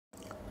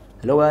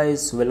Hello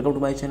guys, welcome to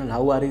my channel.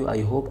 How are you?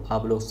 I hope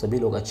आप लोग सभी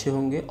लोग अच्छे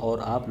होंगे और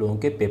आप लोगों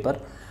के पेपर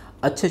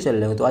अच्छे चल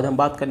रहे होंगे। तो आज हम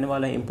बात करने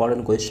वाले हैं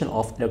important question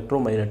of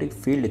electromagnetic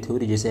field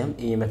theory, जिसे हम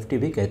EMFT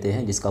भी कहते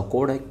हैं, जिसका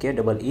कोड है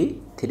KEE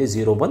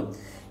 301,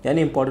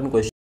 यानी important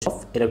question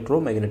of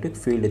electromagnetic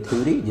field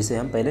theory, जिसे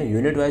हम पहले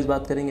यूनिट वाइज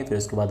बात करेंगे, फिर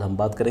उसके बाद हम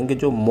बात करेंगे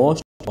जो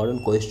मोस्ट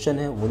इंपॉर्टेंट क्वेश्चन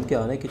है उनके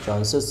आने के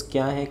चांसेस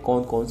क्या हैं,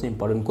 कौन कौन से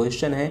इंपॉर्टेंट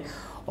क्वेश्चन हैं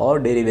और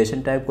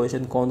डेरिवेशन टाइप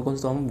क्वेश्चन कौन कौन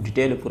से, तो हम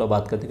डिटेल में पूरा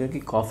बात करते हैं, क्योंकि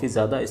काफ़ी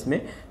ज़्यादा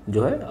इसमें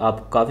जो है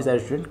आप काफ़ी सारे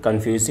स्टूडेंट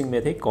कन्फ्यूजिंग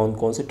में थे कौन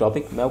कौन से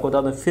टॉपिक। मैं आपको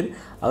बता दूं, फिर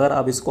अगर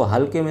आप इसको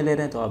हल्के में ले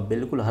रहे हैं तो आप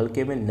बिल्कुल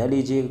हल्के में न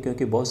लीजिएगा,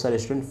 क्योंकि बहुत सारे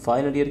स्टूडेंट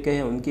फाइनल ईयर के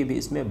हैं, उनकी भी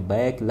इसमें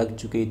बैक लग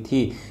चुकी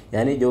थी,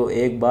 यानी जो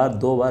एक बार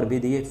दो बार भी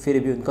दिए फिर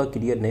भी उनका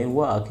क्लियर नहीं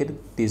हुआ, आखिर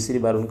तीसरी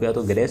बार उनको या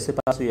तो ग्रेस से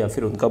पास हुई या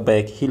फिर उनका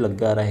बैक ही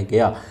लगा रह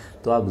गया।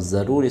 तो आप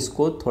ज़रूर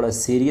इसको थोड़ा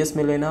सीरियस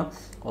में लेना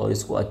और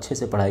इसको अच्छे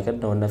से पढ़ाई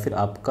करना, वरना फिर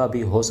आपका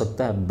भी हो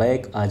सकता है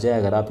बैक आ जाए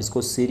अगर आप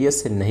इसको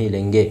सीरियस से नहीं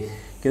लेंगे,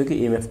 क्योंकि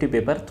EMFT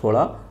पेपर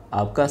थोड़ा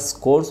आपका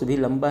कोर्स भी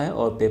लंबा है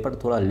और पेपर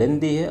थोड़ा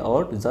लेंदी है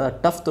और ज़्यादा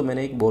टफ तो मैं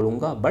नहीं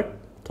बोलूँगा, बट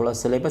थोड़ा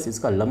सिलेबस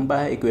इसका लंबा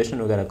है,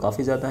 इक्वेशन वगैरह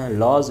काफ़ी ज़्यादा हैं,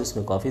 लॉज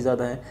इसमें काफ़ी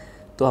ज़्यादा हैं।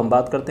 तो हम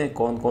बात करते हैं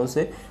कौन कौन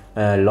से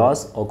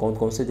लॉस और कौन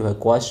कौन से जो है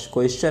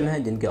क्वेश्चन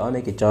हैं जिनके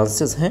आने के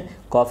चांसेस हैं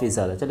काफ़ी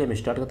ज़्यादा। चलिए हम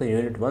स्टार्ट करते हैं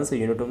यूनिट 1 से।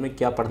 यूनिट 1 में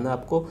क्या पढ़ना है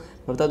आपको मैं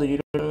बता दूं।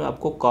 यूनिट 1 में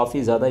आपको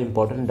काफ़ी ज़्यादा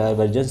important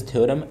divergence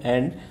theorem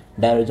and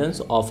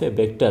divergence of A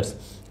vectors,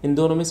 इन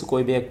दोनों में से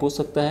कोई भी एक पूछ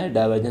सकता है,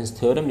 डाइवर्जेंस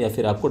थ्योरम या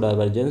फिर आपको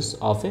डाइवर्जेंस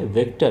ऑफ ए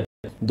वेक्टर,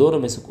 दोनों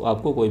में से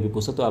आपको कोई भी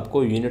पूछ सकता है। तो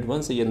आपको यूनिट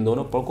 1 से इन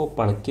दोनों को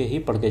पढ़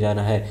के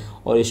जाना है।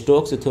 और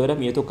स्टोक्स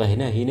थ्योरम ये तो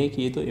कहना ही नहीं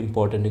कि ये तो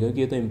इम्पोर्टेंट है,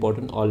 क्योंकि ये तो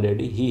इम्पोर्टेंट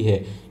ऑलरेडी ही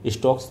है।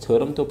 स्टोक्स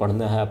थ्योरम तो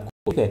पढ़ना है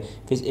आपको, ठीक है।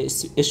 फिर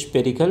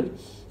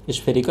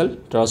स्फेरिकल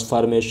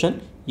ट्रांसफॉर्मेशन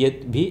ये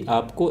भी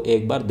आपको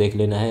एक बार देख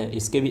लेना है,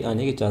 इसके भी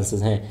आने के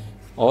चांसेस हैं।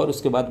 और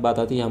उसके बाद बात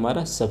आती है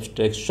हमारा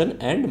सब्सट्रैक्शन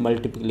एंड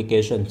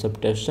मल्टीप्लिकेशन,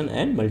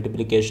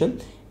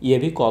 ये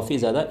भी काफ़ी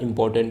ज़्यादा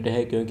इंपॉर्टेंट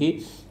है, क्योंकि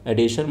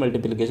एडिशन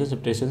मल्टीप्लिकेशन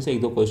सब्सट्रैक्शन से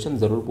एक दो क्वेश्चन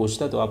ज़रूर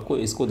पूछता है, तो आपको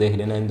इसको देख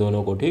लेना इन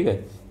दोनों को, ठीक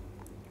है।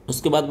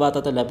 उसके बाद बात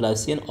आता है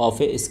लैप्लासियन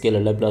ऑफ ए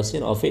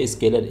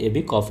स्केलर, ये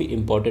भी काफ़ी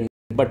इंपॉर्टेंट,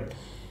 बट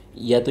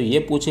या तो ये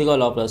पूछेगा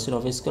लैप्लासियन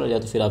ऑफ ए स्केलर, या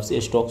तो फिर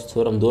आपसे स्टोक्स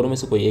थ्योरम, दोनों में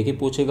से कोई एक ही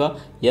पूछेगा,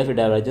 या फिर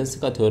डाइवर्जेंस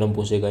का थ्योरम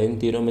पूछेगा, इन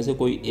तीनों में से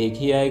कोई एक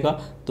ही आएगा।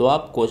 तो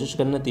आप कोशिश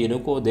करना तीनों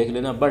को देख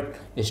लेना, but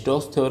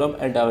Stokes theorem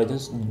and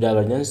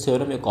divergence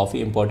theorem ये काफ़ी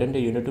इंपॉर्टेंट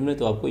है यूनिट में,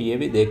 तो आपको ये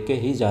भी देख के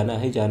ही जाना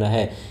है।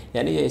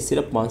 यानी ये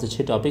सिर्फ 5 से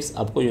 6 टॉपिक्स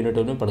आपको यूनिट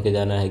में पढ़ के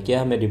जाना है।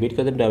 क्या हमें रिपीट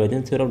करते हैं,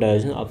 divergence theorem,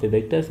 divergence of A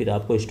vector, फिर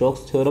आपको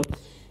Stokes theorem,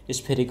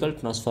 spherical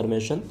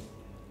transformation,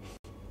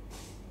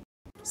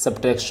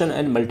 subtraction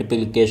and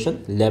multiplication,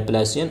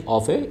 Laplacian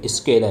of a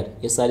scalar,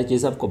 ये सारी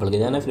चीज़ें आपको पढ़ के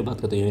जाना है। फिर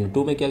बात करते हैं यूनिट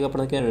 2 में क्या क्या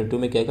पढ़ना है, यूनिट 2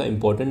 में क्या क्या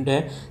इंपॉर्टेंट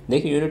है।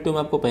 देखिए यूनिट 2 में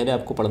आपको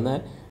पढ़ना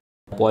है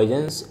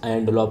पॉइजन्स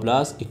एंड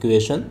लॉप्लास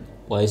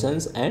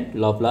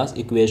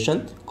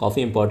इक्वेशन,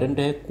 काफ़ी इंपॉर्टेंट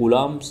है।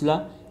 कूलॉम्स लॉ,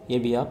 ये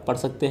भी आप पढ़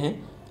सकते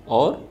हैं,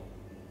 और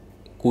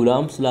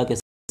Coulomb's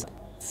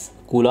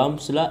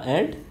law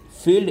and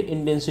field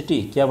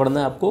intensity, क्या पढ़ना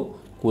है आपको,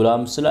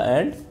 Coulomb's law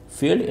and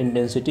field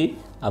intensity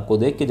आपको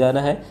देख के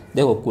जाना है।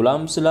 देखो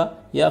कूलॉम्स लॉ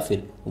या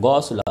फिर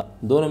गॉस लॉ,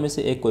 दोनों में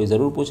से एक कोई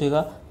ज़रूर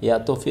पूछेगा, या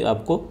तो फिर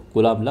आपको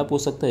कूलॉम लॉ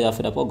पूछ सकता है या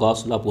फिर आपको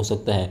गॉस लॉ पूछ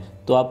सकता है।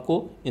 तो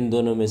आपको इन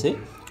दोनों में से,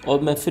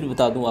 और मैं फिर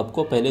बता दूं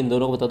आपको, पहले इन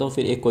दोनों को बताता हूं,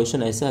 फिर एक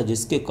क्वेश्चन ऐसा है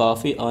जिसके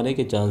काफ़ी आने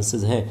के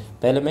चांसेस हैं।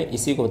 पहले मैं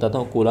इसी को बताता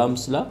हूँ,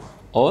 कूलॉम्स लॉ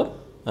और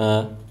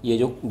ये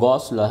जो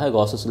गॉस लॉ है,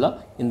 गॉसेस लॉ,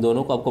 इन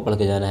दोनों को आपको पढ़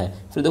के जाना है।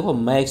 फिर देखो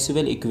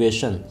मैक्सवेल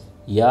इक्वेशन,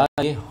 या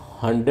ये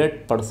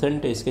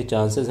 100% इसके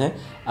चांसेस हैं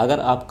अगर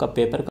आपका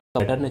पेपर का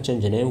पैटर्न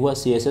चेंज नहीं हुआ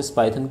CSS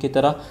पाइथन की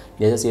तरह।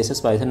 जैसे CSS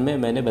पाइथन में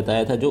मैंने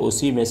बताया था, जो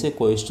उसी में से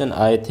क्वेश्चन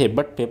आए थे,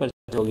 बट पेपर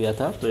चेंज हो गया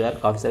था। तो यार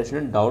काफ़ी सारे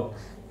स्टूडेंट डाउट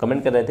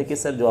कमेंट कर रहे थे कि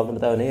सर जो आपने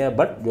बताया नहीं है,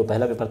 बट जो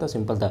पहला पेपर था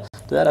सिंपल था।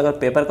 तो यार अगर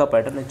पेपर का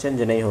पैटर्न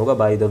चेंज नहीं होगा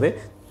बाय द वे,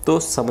 तो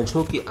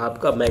समझो कि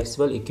आपका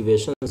मैक्सवेल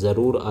इक्वेशन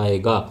ज़रूर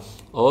आएगा,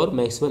 और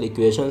मैक्सवेल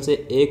इक्वेशन से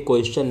एक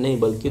क्वेश्चन नहीं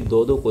बल्कि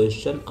 2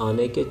 क्वेश्चन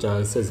आने के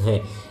चांसेस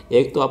हैं।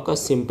 एक तो आपका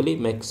सिंपली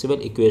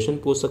मैक्सवेल इक्वेशन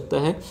पूछ सकता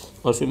है,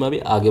 और फिर मैं अभी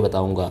आगे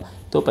बताऊंगा।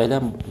 तो पहले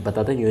हम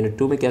बताते हैं यूनिट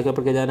 2 में क्या क्या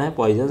पढ़ के जाना है।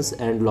 पॉइजन्स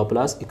एंड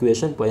लॉप्लास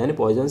इक्वेशन, यानी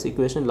poisons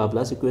equation,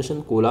 लॉप्लास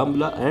equation, Coulomb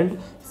law and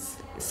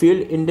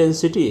field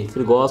intensity,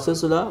 फिर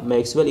गॉसेस लॉ,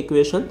 मैक्सवेल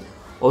इक्वेशन।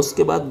 और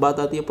उसके बाद बात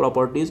आती है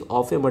प्रॉपर्टीज़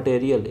ऑफ ए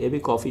मटेरियल, ये भी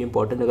काफ़ी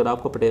इंपॉर्टेंट। अगर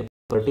आपको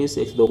प्रॉपर्टीज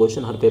 1-2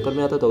 क्वेश्चन हर पेपर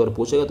में आता है, तो अगर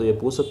पूछेगा तो ये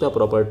पूछ सकता है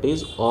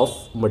properties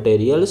of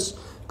materials,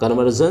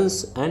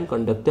 convergence and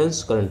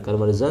conductance current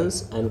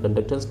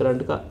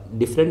का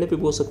डिफरेंट भी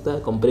पूछ सकता है,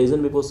 कंपैरिजन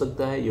भी पूछ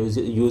सकता है,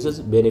 यूजेस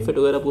बेनिफिट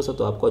वगैरह पूछ सकता है।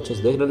 तो आपको अच्छे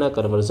से देख लेना है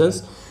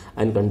कन्वर्जेंस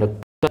एंड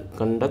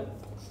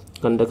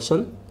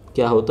कंडक्शन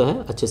क्या होता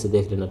है, अच्छे से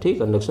देख लेना, ठीक,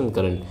 कंडक्शन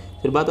करंट।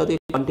 फिर बात आती है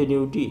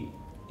continuity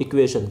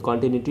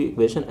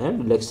equation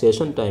and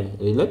relaxation time,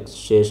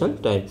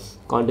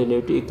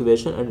 continuity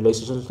equation and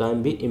relaxation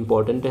time भी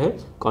इंपॉर्टेंट है।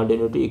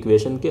 कॉन्टिन्यूटी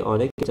इक्वेशन के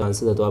आने के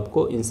चांसेस है, तो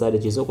आपको इन सारी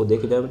चीज़ों को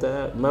देख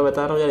लेना। मैं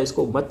बता रहा हूँ यार,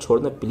 इसको मत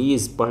छोड़ना,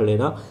 प्लीज़ पढ़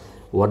लेना,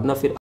 वरना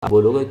फिर आप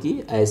बोलोगे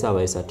कि ऐसा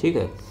वैसा, ठीक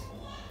है।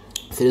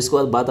 फिर इसके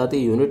बाद बात आती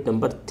है यूनिट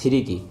नंबर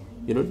 3 की।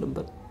 यूनिट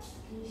नंबर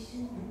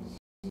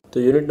तो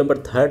यूनिट नंबर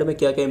 3 में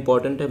क्या क्या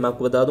इंपॉर्टेंट है मैं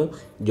आपको बता दूं,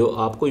 जो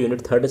आपको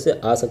यूनिट 3 से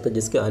आ सकता है,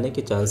 जिसके आने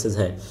के चांसेस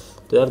हैं।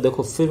 तो यार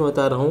देखो, फिर मैं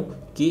बता रहा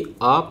हूँ कि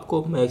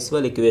आपको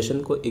मैक्सवेल इक्वेशन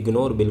को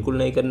इग्नोर बिल्कुल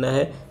नहीं करना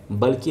है,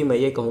 बल्कि मैं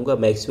ये कहूँगा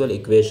Maxwell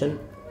equation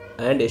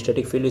and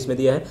static field इसमें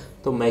दिया है,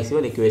 तो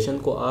मैक्सवेल इक्वेशन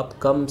को आप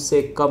कम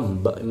से कम,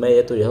 मैं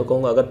ये तो यह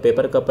कहूँगा अगर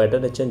पेपर का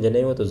पैटर्न चेंज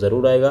नहीं हो तो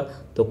ज़रूर आएगा,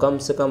 तो कम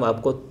से कम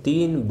आपको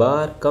 3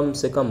 बार कम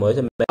से कम,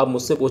 वैसे आप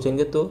मुझसे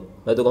पूछेंगे तो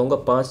मैं तो कहूँगा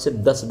 5 से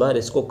 10 बार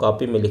इसको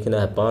कॉपी में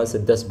लिखना है, 5 से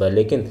 10 बार,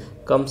 लेकिन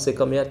कम से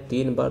कम यार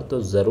 3 बार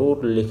तो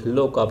ज़रूर लिख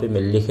लो कॉपी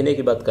में। लिखने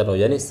की बात कर रहा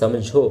हूँ, यानी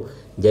समझो,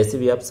 जैसे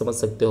भी आप समझ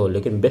सकते हो,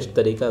 लेकिन बेस्ट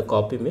तरीका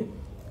कॉपी में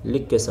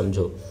लिख के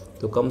समझो।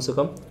 तो कम से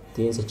कम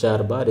 3 से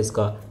 4 बार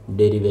इसका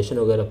डेरिवेशन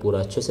वगैरह पूरा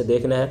अच्छे से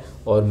देखना है।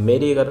 और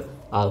मेरी अगर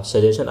आप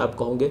सजेशन आप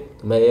कहोगे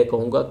तो मैं ये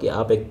कहूँगा कि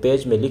आप एक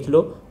पेज में लिख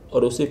लो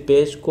और उसी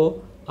पेज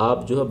को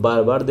आप जो है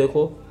बार बार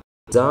देखो।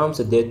 एग्ज़ाम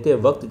से देते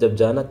वक्त जब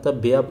जाना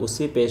तब भी आप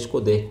उसी पेज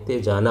को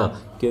देखते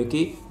जाना,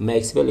 क्योंकि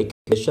मैक्सवेल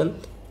इक्वेशन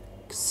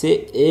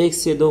से 1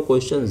 से 2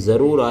 क्वेश्चन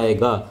ज़रूर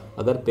आएगा।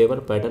 अगर पेपर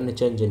पैटर्न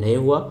चेंज नहीं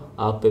हुआ,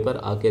 आप पेपर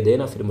आके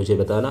देना, फिर मुझे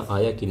बताना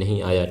आया कि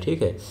नहीं आया,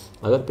 ठीक है।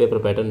 अगर पेपर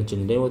पैटर्न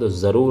चेंज नहीं हुआ तो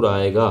ज़रूर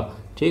आएगा,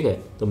 ठीक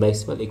है। तो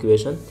मैक्सवेल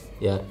इक्वेशन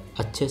यार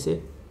अच्छे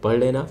से पढ़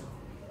लेना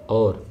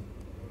और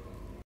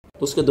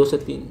उसके 2 से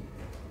 3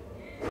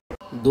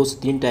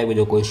 टाइप के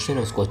जो क्वेश्चन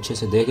है उसको अच्छे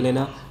से देख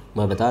लेना।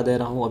 मैं बता दे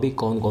रहा हूँ अभी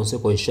कौन कौन से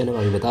क्वेश्चन है, मैं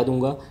अभी बता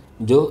दूंगा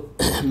जो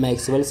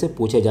मैक्सवेल से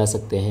पूछे जा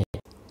सकते हैं,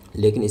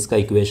 लेकिन इसका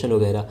इक्वेशन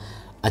वगैरह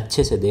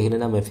अच्छे से देख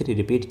लेना। मैं फिर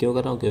रिपीट क्यों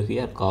कर रहा हूँ, क्योंकि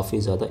यार काफ़ी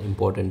ज़्यादा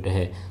इंपॉर्टेंट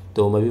है।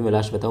 तो मैं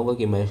लास्ट बताऊँगा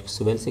कि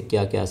मैक्सवेल से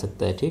क्या क्या आ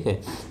सकता है, ठीक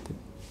है।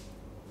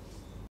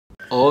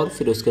 और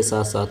फिर उसके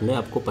साथ साथ में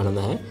आपको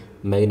पढ़ना है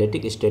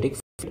मैग्नेटिक स्टैटिक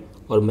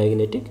फील्ड और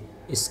मैग्नेटिक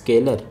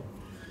स्केलर,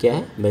 क्या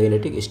है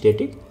मैग्नेटिक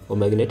स्टैटिक और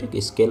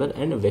magnetic scalar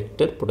and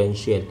vector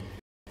potential,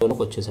 दोनों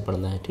को अच्छे से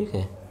पढ़ना है, ठीक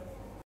है।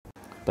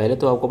 पहले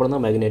तो आपको पढ़ना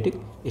मैग्नेटिक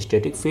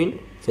स्टैटिक फील्ड,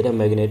 फिर है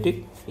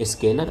magnetic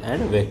scalar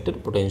and vector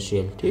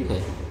potential, ठीक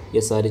है।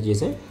 ये सारी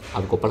चीज़ें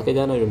आपको पढ़ के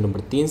जाना यूनिट नंबर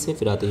 3 से।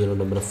 फिर आते हैं यूनिट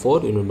नंबर 4।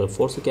 यूनिट नंबर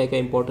 4 से क्या क्या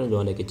इंपॉर्टेंट जो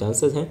आने के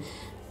चांसेस हैं।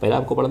 पहले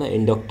आपको पढ़ना है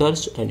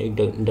inductors and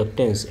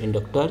inductance.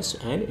 Inductors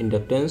and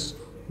inductance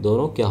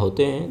दोनों क्या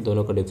होते हैं,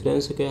 दोनों का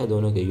डिफरेंस क्या है,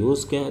 दोनों के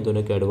यूज़ क्या है,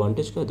 दोनों के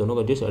एडवांटेज क्या है, दोनों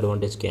का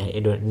डिसएडवांटेज क्या है।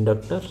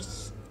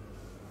 इंडक्टर्स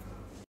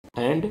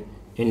एंड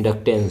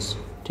इंडक्टेंस,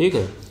 ठीक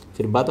है।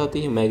 फिर बात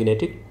आती है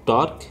magnetic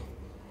torque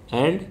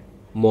end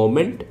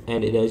moment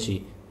and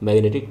energy.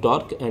 Magnetic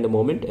torque end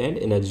moment and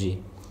energy,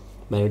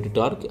 magnetic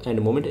torque end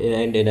moment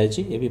and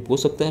energy, ये भी पूछ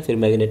सकता है। फिर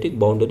मैग्नेटिक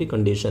बाउंड्री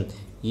कंडीशन,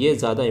 ये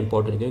ज़्यादा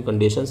इंपॉर्टेंट है क्योंकि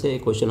कंडीशन से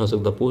एक क्वेश्चन हो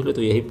सकता है, पूछ ले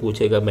तो यही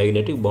पूछेगा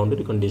मैग्नेटिक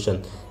बाउंड्री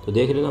कंडीशन। तो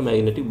देख लेना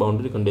मैग्नेटिक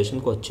बाउंड्री कंडीशन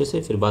को अच्छे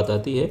से। फिर बात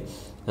आती है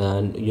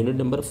यूनिट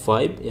नंबर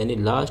 5 यानी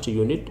लास्ट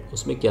यूनिट,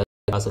 उसमें क्या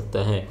आ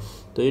सकता है।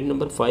 तो यूनिट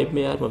नंबर 5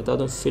 में यार मैं बता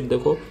दूँ, फिर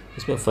देखो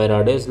इसमें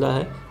फैराडेज लॉ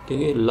है,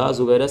 क्योंकि लॉज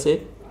वगैरह से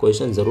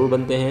क्वेश्चन ज़रूर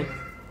बनते हैं।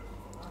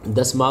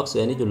 10 मार्क्स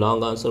यानी जो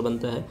लॉन्ग आंसर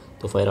बनता है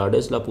तो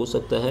फैराडेज लॉ पूछ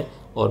सकता है।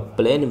 और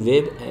plane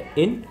wave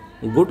in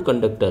good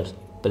conductors,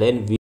 plane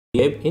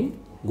wave in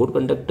good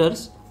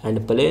conductors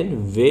and plane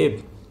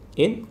wave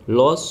in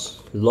loss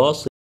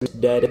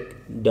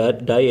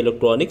die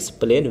electronics,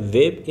 plane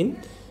wave in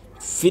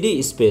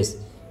free space,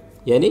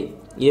 यानी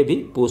ये भी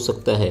पूछ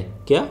सकता है।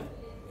 क्या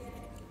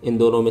इन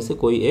दोनों में से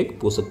कोई एक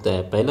पूछ सकता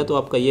है। पहला तो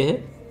आपका ये है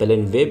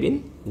plane wave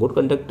in good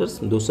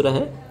conductors, दूसरा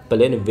है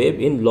plane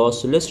wave in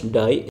lossless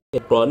die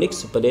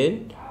electronics,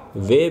 plane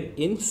wave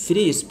in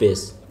free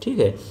space, ठीक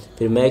है।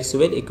 फिर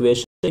मैक्सवेल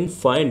इक्वेशन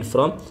फाइंड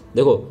फ्रॉम,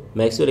 देखो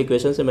मैक्सवेल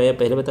इक्वेशन से मैं ये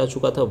पहले बता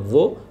चुका था,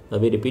 वो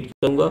अभी रिपीट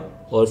करूँगा।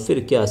 और फिर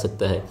क्या आ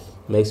सकता है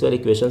मैक्सवेल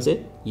इक्वेशन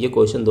से, ये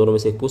क्वेश्चन दोनों में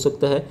से एक पूछ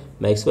सकता है।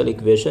 Maxwell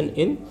equation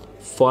in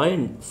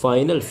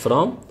final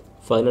from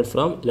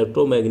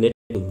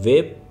electromagnetic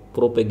wave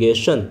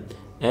propagation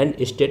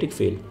and static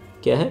field,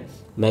 क्या है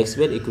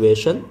Maxwell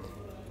equation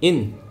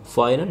in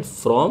final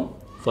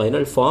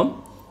form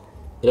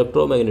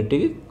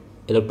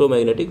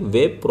electromagnetic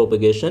wave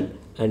propagation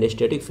and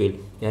static field,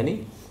 यानी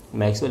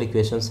मैक्सवेल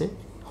इक्वेशन से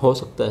हो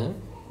सकता है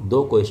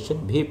 2 क्वेश्चन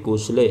भी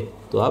पूछ ले,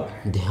 तो आप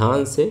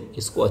ध्यान से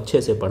इसको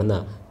अच्छे से पढ़ना।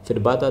 फिर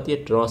बात आती है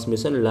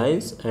transmission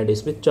lines and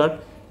Smith chart,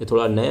 ये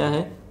थोड़ा नया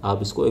है,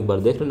 आप इसको एक बार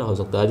देख लेना, हो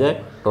सकता है आ जाए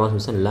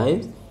transmission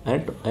lines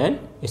and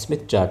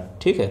Smith chart,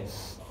 ठीक है।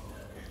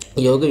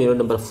 ये हो गया यूनिट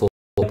नंबर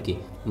 4 की।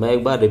 मैं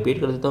एक बार रिपीट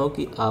कर देता हूँ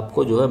कि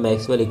आपको जो है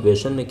मैक्सवेल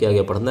इक्वेशन में क्या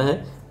क्या पढ़ना है।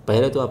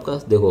 पहले तो आपका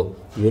देखो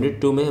यूनिट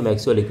 2 में है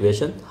मैक्सवेल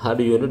इक्वेशन,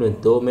 हर यूनिट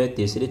में 2 में,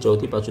 तीसरी,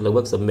 चौथी, पाँचवीं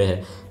लगभग सब में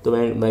है। तो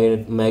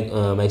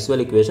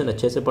मैक्सवेल इक्वेशन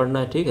अच्छे से पढ़ना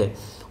है, ठीक है।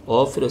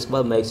 और फिर उसके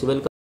बाद मैक्सवेल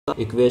का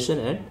equation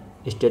and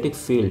static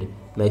field,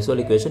 Maxwell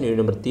equation unit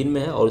number 3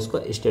 में है और उसका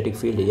स्टैटिक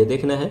फील्ड ये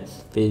देखना है।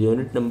 फिर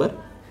यूनिट नंबर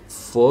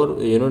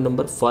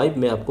 5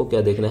 में आपको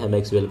क्या देखना है,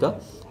 मैक्सवेल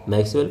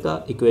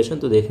का इक्वेशन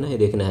तो देखना ही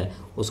देखना है।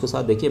 उसके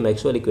साथ देखिए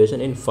Maxwell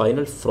equation in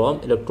final from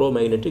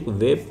electromagnetic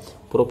wave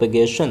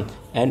propagation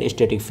and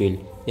static field,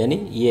 यानी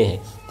ये है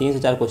 3 से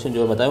 4 क्वेश्चन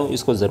जो बताऊँ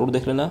इसको ज़रूर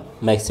देख लेना,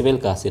 मैक्सवेल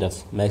का,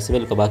 सिर्फ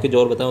मैक्सवेल का, बाकी जो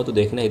और बताऊँ तो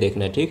देखना ही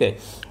देखना है, ठीक है।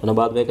 और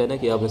बाद में कहना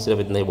कि आपने सिर्फ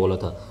इतना ही बोला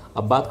था।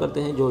 अब बात करते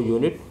हैं जो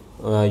यूनिट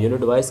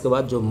यूनिट वाइज के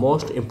बाद जो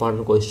मोस्ट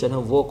इंपॉर्टेंट क्वेश्चन है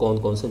वो कौन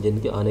कौन से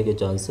जिनके आने के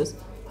चांसेस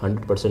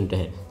 100%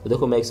 हैं। तो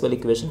देखो मैक्स वाली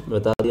इक्वेशन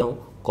बता दिया हूँ,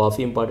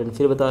 काफ़ी इंपॉर्टेंट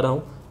फिर बता रहा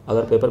हूँ,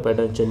 अगर पेपर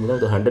पैटर्न चेंज ना हो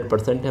तो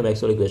 100% है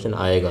मैक्स वाली इक्वेशन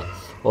आएगा।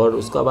 और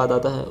उसके बाद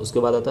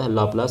आता है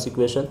लाप्लास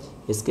इक्वेशन,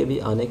 इसके भी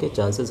आने के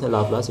चांसेस हैं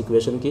लाप्लास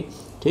इक्वेशन की,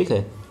 ठीक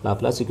है।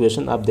 लाप्लास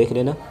इक्वेशन आप देख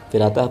लेना।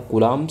 फिर आता है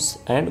Coulomb's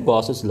and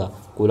Gauss's law,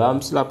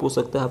 Coulomb's law पूछ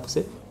सकता है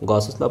आपसे,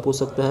 गॉसेस लॉ पूछ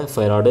सकता है,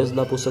 फैराडेज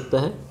लॉ पूछ सकता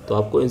है, तो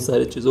आपको इन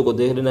सारी चीज़ों को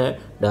देख लेना है।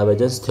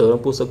 डाइवर्जेंस थ्योरम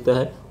पूछ सकता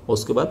है,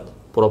 उसके बाद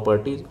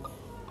प्रॉपर्टीज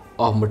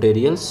ऑफ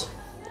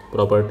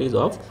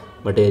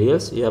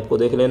मटेरियल्स ये आपको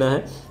देख लेना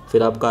है।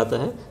 फिर आपका आता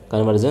है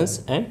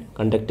कन्वर्जेंस एंड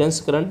कंडक्टेंस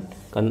करंट,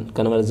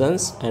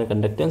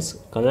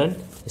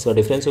 इसका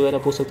डिफरेंस वगैरह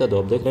पूछ सकता है, तो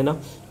आप देख लेना।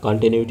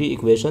 कंटिन्यूटी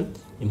इक्वेशन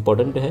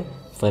इंपॉर्टेंट है,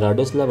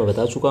 फैराडेज लॉ मैं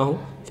बता चुका हूँ।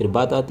 फिर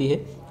बात आती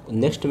है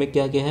नेक्स्ट में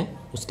क्या क्या है,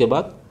 उसके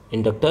बाद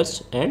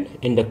इंडक्टर्स एंड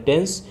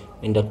इंडक्टेंस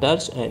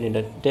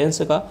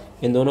का,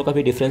 इन दोनों का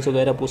भी डिफरेंस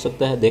वगैरह पूछ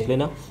सकता है, देख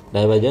लेना।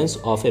 डाइवर्जेंस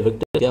ऑफ ए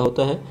वेक्टर क्या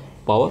होता है,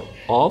 पावर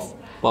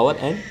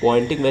एंड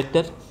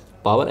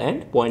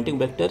पॉइंटिंग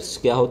वेक्टर्स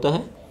क्या होता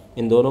है,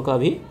 इन दोनों का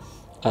भी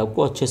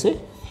आपको अच्छे से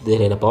देख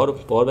लेना,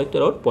 पावर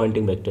वेक्टर और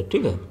पॉइंटिंग वेक्टर,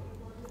 ठीक है।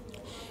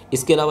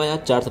 इसके अलावा यार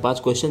 4 से 5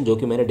 क्वेश्चन जो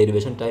कि मैंने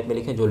डेरिवेशन टाइप में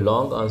लिखे हैं, जो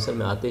लॉन्ग आंसर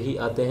में आते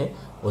हैं,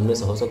 उनमें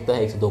से हो सकता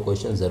है 1 से 2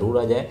 क्वेश्चन ज़रूर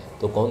आ जाए।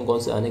 तो कौन कौन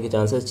से आने के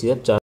चांसेस, 4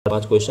 से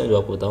 5 क्वेश्चन जो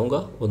आपको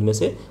बताऊंगा उनमें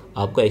से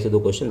आपका 1 से 2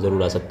 क्वेश्चन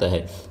ज़रूर आ सकता है।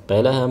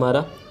 पहला है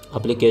हमारा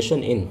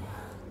एप्लीकेशन इन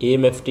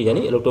EMFT यानी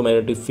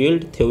electromagnetic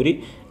field theory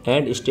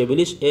and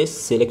establish A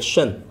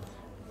selection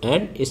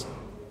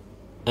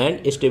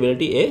and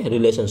stability a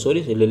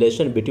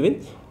relation between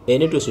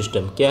any two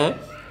system. क्या है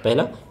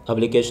पहला,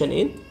 application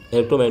in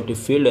electromagnetic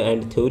field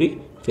and theory,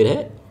 फिर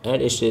है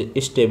and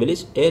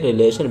establish a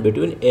relation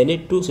between any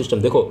two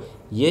system. देखो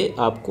ये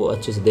आपको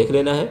अच्छे से देख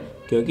लेना है,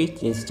 क्योंकि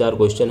 3 से 4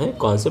 क्वेश्चन है।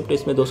 कॉन्सेप्ट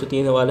इसमें 2 से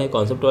 3 वाले हैं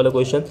कॉन्सेप्ट वाले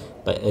क्वेश्चन।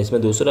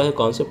 इसमें दूसरा है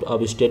concept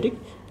of static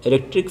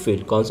electric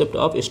field,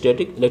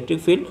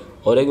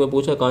 और एक में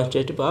पूछा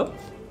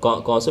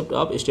कॉन्सेप्ट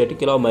ऑफ स्टैटिक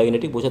के अलावा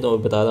मैग्नेटिक पूछा, तो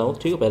मैं बता रहा हूँ,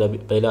 ठीक है।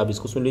 पहले आप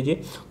इसको सुन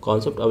लीजिए,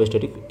 concept of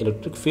static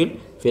electric field,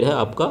 फिर है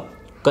आपका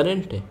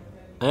current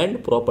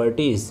and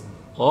properties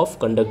of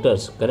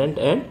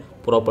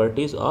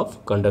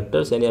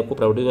conductors, यानी आपको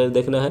प्रॉपर्टीज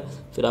देखना है।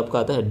 फिर आपका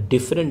आता है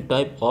डिफरेंट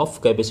टाइप ऑफ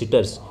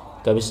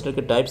कैपेसिटर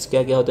के टाइप्स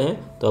क्या क्या होते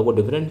हैं, तो आपको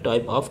डिफरेंट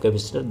टाइप ऑफ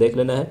कैपेसिटर देख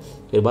लेना है।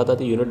 फिर बात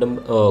आती है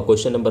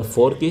क्वेश्चन नंबर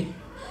 4 की,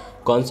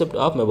 कॉन्सेप्ट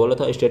ऑफ, मैं बोला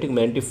था स्टैटिक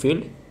मैग्नेटिक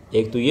फील्ड,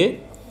 एक तो ये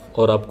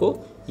और आपको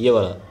ये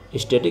वाला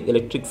स्टैटिक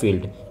इलेक्ट्रिक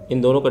फील्ड,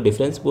 इन दोनों का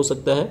डिफरेंस पूछ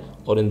सकता है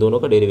और इन दोनों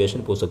का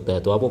डेरिवेशन पूछ सकता है।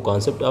 तो आपको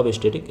concept of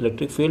static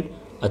electric field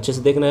अच्छे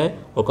से देखना है,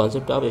 और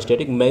concept of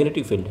static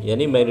magnetic field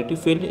यानी magnetic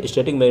field,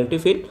 static magnetic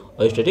field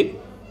और स्टैटिक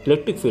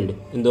इलेक्ट्रिक फील्ड,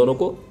 इन दोनों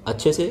को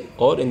अच्छे से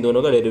और इन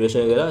दोनों का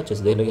डेरिवेशन वगैरह अच्छे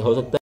से देखने का हो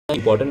सकता है।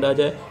 इंपॉर्टेंट आ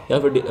जाए या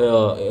फिर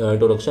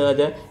इंट्रोडक्शन आ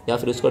जाए या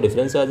फिर उसका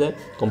डिफरेंस आ जाए,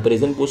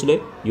 कंपैरिजन पूछ ले,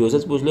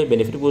 यूजेस पूछ ले,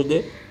 बेनिफिट पूछ ले,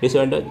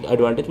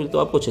 डिसएडवांटेज पूछ ले, तो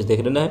आपको अच्छे से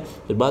देख लेना है।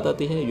 फिर बात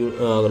आती है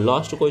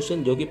लास्ट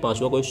क्वेश्चन जो कि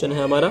 5वां क्वेश्चन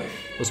है हमारा,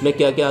 उसमें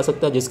क्या क्या आ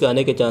सकता है जिसके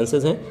आने के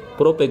चांसेस हैं,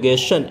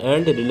 propagation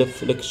and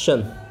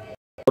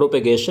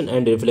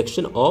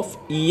reflection of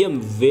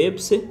EM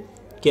waves.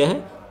 क्या है,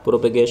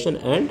 propagation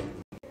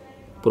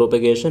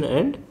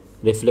and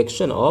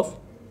reflection of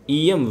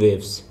EM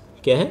waves,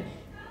 क्या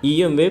है,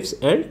 EM waves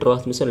and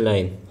transmission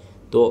line.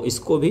 तो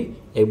इसको भी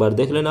एक बार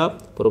देख लेना आप,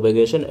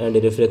 propagation and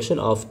reflection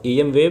of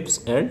EM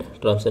waves and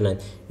transmission line.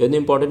 इतनी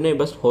इंपॉर्टेंट नहीं,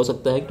 बस हो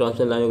सकता है कि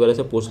ट्रांसमिशन लाइन वगैरह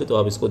से पूछ ले, तो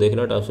आप इसको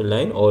देखना, ट्रांसमिशन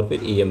लाइन और फिर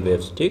EM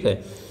वेव्स, ठीक है।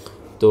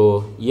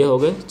 तो ये हो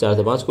गए 4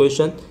 से 5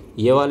 क्वेश्चन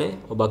ये वाले,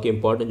 और बाकी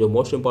इंपॉर्टेंट जो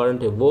मोस्ट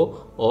इंपॉर्टेंट है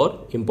वो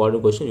और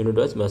इंपॉर्टेंट क्वेश्चन यूनिट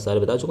वाइज मैं सारे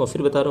बता चुका हूँ।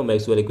 फिर बता रहा हूँ,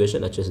 मैथ्स वाले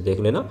क्वेश्चन अच्छे से देख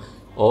लेना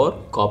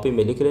और कॉपी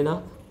में लिख लेना,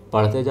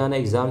 पढ़ते जाना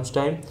एग्ज़ाम्स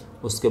टाइम।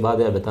 उसके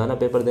बाद यार बताना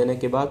पेपर देने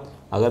के बाद,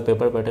 अगर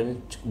paper pattern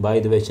by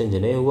the way change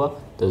नहीं हुआ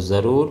तो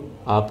ज़रूर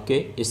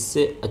आपके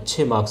इससे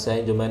अच्छे मार्क्स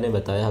आए जो मैंने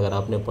बताया, अगर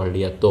आपने पढ़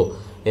लिया तो।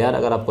 यार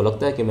अगर आपको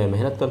लगता है कि मैं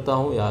मेहनत करता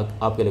हूँ या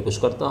आपके लिए कुछ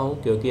करता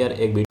हूँ, क्योंकि यार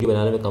एक वीडियो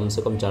बनाने में कम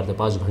से कम 4 से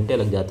 5 घंटे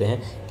लग जाते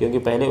हैं, क्योंकि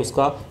पहले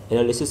उसका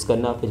एनालिसिस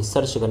करना, फिर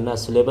सर्च करना,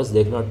 सिलेबस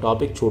देखना,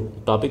 टॉपिक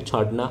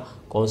छांटना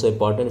कौन सा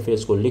इंपॉर्टेंट, फिर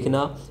इसको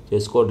लिखना, फिर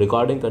इसको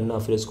रिकॉर्डिंग करना,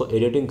 फिर इसको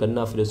एडिटिंग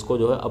करना, फिर इसको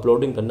जो है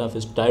अपलोडिंग करना,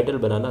 फिर टाइटल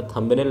बनाना,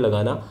 थंबनेल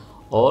लगाना,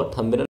 और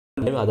थंबनेल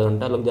में आधा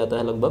घंटा लग जाता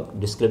है लगभग,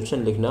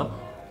 डिस्क्रिप्शन लिखना,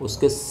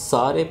 उसके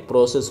सारे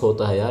प्रोसेस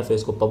होता है यार, फिर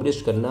इसको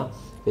पब्लिश करना,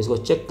 फिर इसको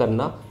चेक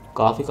करना,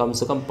 काफ़ी कम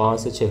से कम 5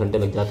 से 6 घंटे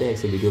लग जाते हैं एक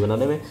वीडियो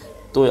बनाने में।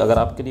 तो अगर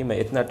आपके लिए मैं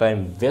इतना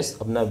टाइम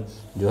वेस्ट अपना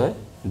जो है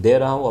दे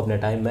रहा हूँ, अपने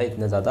टाइम में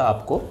इतना ज़्यादा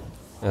आपको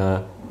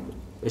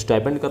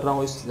स्टाइपेंड कर रहा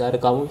हूँ इस सारे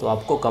कामों, तो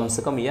आपको कम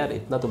से कम यार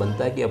इतना तो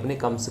बनता है कि अपने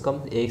कम से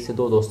कम 1 से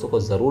 2 दोस्तों को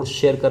ज़रूर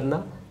शेयर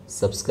करना,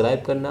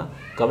 सब्सक्राइब करना,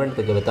 कमेंट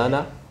करके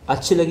बताना,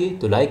 अच्छी लगी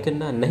तो लाइक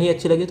करना, नहीं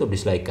अच्छी लगी तो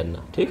डिसलाइक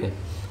करना, ठीक है।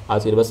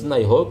 आज के लिए बस इतना।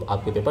 आई होप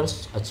आपके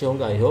पेपर्स अच्छे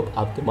होंगे, आई होप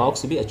आपके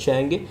मार्क्स भी अच्छे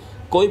आएंगे।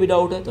 कोई भी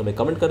डाउट है तो हमें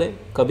कमेंट करें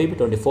कभी भी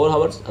 24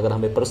 आवर्स। अगर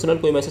हमें पर्सनल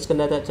कोई मैसेज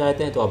करना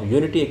चाहते हैं तो आप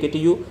यूनिटी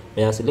AKTU मैं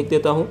यहाँ से लिख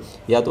देता हूँ,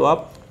 या तो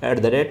आप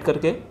 @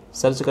 करके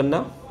सर्च करना,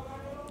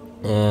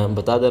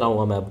 बता दे रहा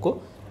हूँ मैं आपको,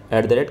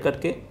 @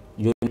 करके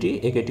यूनिटी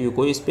AKTU,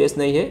 कोई स्पेस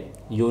नहीं है,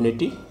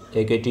 यूनिटी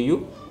AKTU।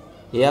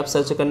 ये आप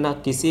सर्च करना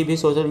किसी भी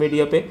सोशल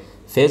मीडिया पे,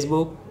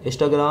 फेसबुक,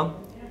 इंस्टाग्राम,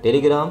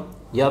 टेलीग्राम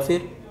या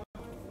फिर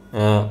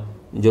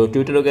जो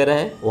ट्विटर वगैरह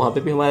है वहाँ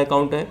पे भी हमारा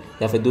अकाउंट है।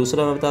 या फिर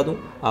दूसरा मैं बता दूँ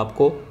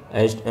आपको,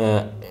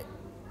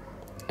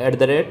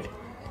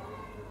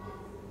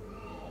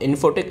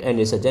 @infoTech एंड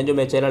रिसर्च, जो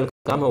मेरे चैनल का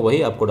काम है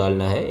वही आपको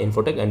डालना है,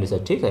 इन्फोटेक एंड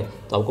रिसर्च, ठीक है।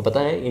 तो आपको पता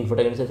है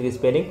इन्फोटेक एंड रिसर्च की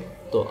स्पेलिंग,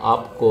 तो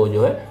आपको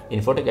जो है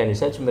इन्फोटेक एंड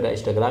रिसर्च मेरा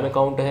इंस्टाग्राम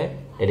अकाउंट है,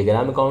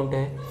 टेलीग्राम अकाउंट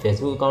है,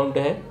 फेसबुक अकाउंट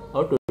है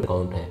और ट्विटर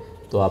अकाउंट है।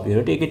 तो आप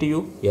यूनिटी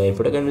AKTU या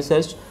इन्फोटेक एंड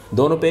रिसर्च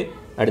दोनों पे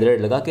 @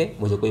 लगा के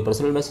मुझे कोई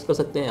पर्सनल मैसेज कर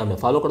सकते हैं, हमें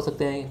फॉलो कर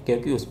सकते हैं,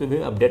 क्योंकि उस पर भी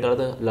अपडेट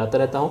लाता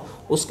रहता हूँ।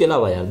 उसके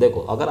अलावा यार देखो,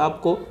 अगर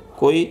आपको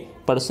कोई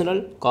पर्सनल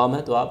काम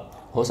है तो आप,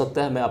 हो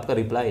सकता है मैं आपका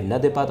रिप्लाई न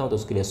दे पाता हूँ, तो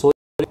उसके लिए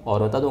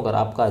और बता दूँ, अगर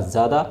आपका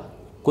ज़्यादा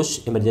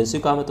कुछ इमरजेंसी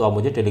काम है तो आप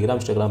मुझे टेलीग्राम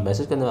इंस्टाग्राम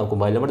मैसेज करने में आपको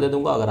मोबाइल नंबर दे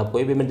दूंगा। अगर आप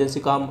कोई भी इमरजेंसी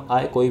काम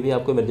आए, कोई भी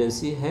आपको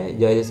इमरजेंसी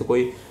है, या जैसे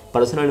कोई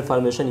पर्सनल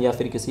इन्फॉर्मेशन या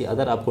फिर किसी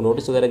अदर आपको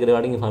नोटिस वगैरह के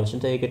रिगार्डिंग इन्फॉर्मेशन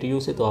चाहिए AKTU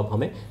से, तो आप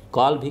हमें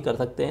कॉल भी कर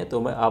सकते हैं।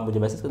 तो आप मुझे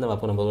मैसेज करना, मैं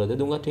आपको नंबर दे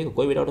दूंगा, ठीक है।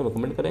 कोई भी डाउट हमें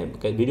कमेंट करें,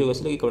 वीडियो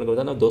कैसी लगी कमेंट कर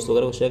बताना, दोस्त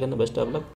वगैरह को शेयर करना। Best of luck.